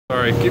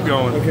Alright, keep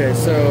going. Okay,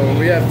 so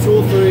we have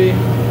tool 3.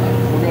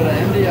 We'll go to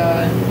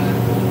MDI,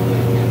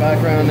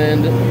 background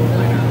end,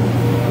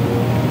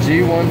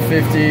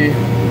 G150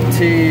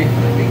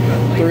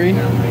 T3.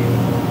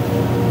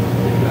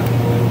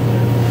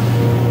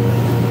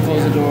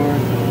 Close the door.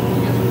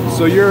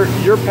 So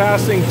you're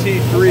passing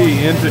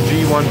T3 into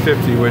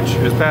G150, which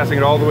is passing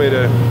it all the way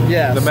to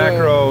the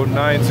macro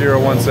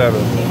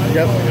 9017.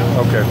 Yep.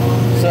 Okay.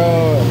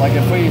 So, like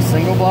if we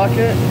single block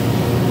it,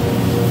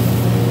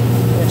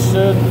 it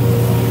should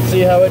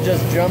see how it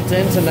just jumped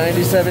into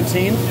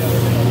 9017,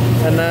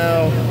 and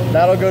now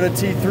that'll go to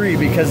T3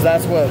 because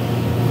that's what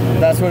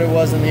it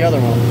was in the other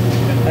one.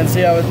 And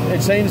see how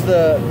it changed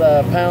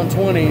the pound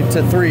 20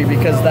 to 3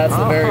 because that's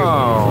the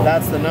variable.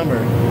 That's the number.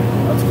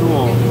 That's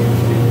cool.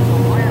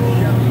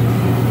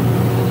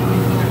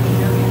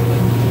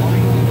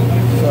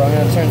 So I'm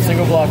gonna turn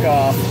single block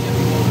off.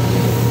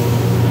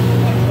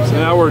 So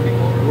now we're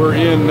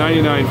in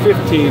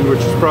 9915, which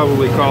is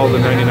probably called the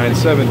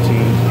 9917.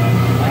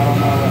 I don't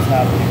know what's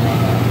happening.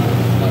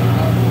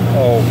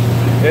 Oh,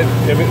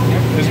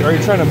 are you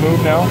trying to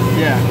move now?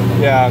 Yeah.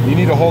 Yeah, you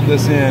need to hold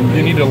this in.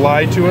 You need to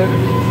lie to it.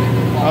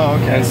 Oh,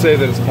 okay. And say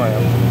that it's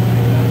clamped.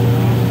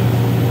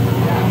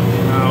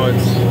 Now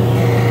it's...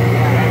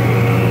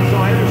 So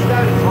I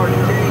understand it's hard to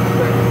change,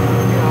 but,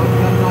 you know,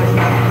 that's nice.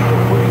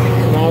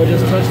 Now we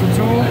just touch the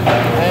tool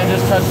and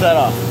just touch that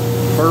off.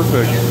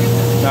 Perfect.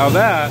 Now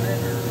that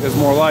is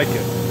more like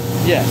it.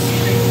 Yes.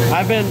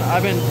 I've been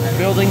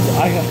building.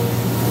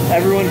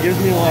 Everyone gives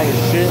me a lot of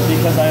shit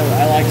because I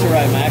like to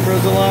write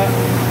macros a lot,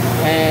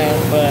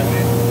 but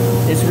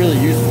it's really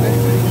useful.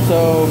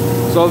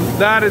 So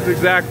that is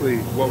exactly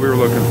what we were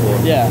looking for.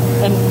 Yeah,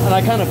 and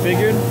I kind of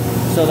figured.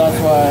 So that's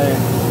why,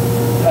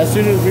 as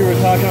soon as we were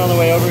talking on the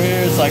way over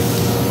here, it's like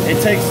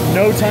it takes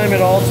no time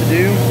at all to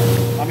do.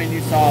 I mean,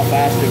 you saw how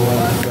fast it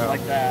was,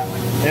 like that.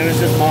 It was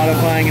just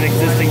modifying an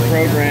existing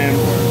program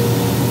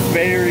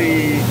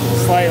very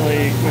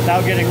slightly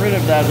without getting rid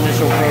of that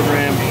initial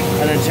program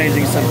and then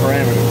changing some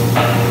parameters.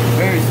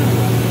 Very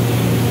simple.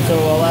 So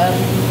I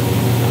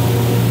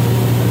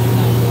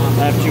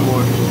have 2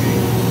 more.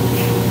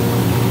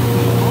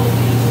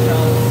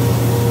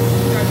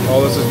 Oh,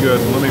 this is good.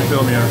 Let me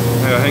film you.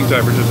 Yeah, hang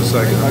tight for just a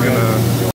second. I'm gonna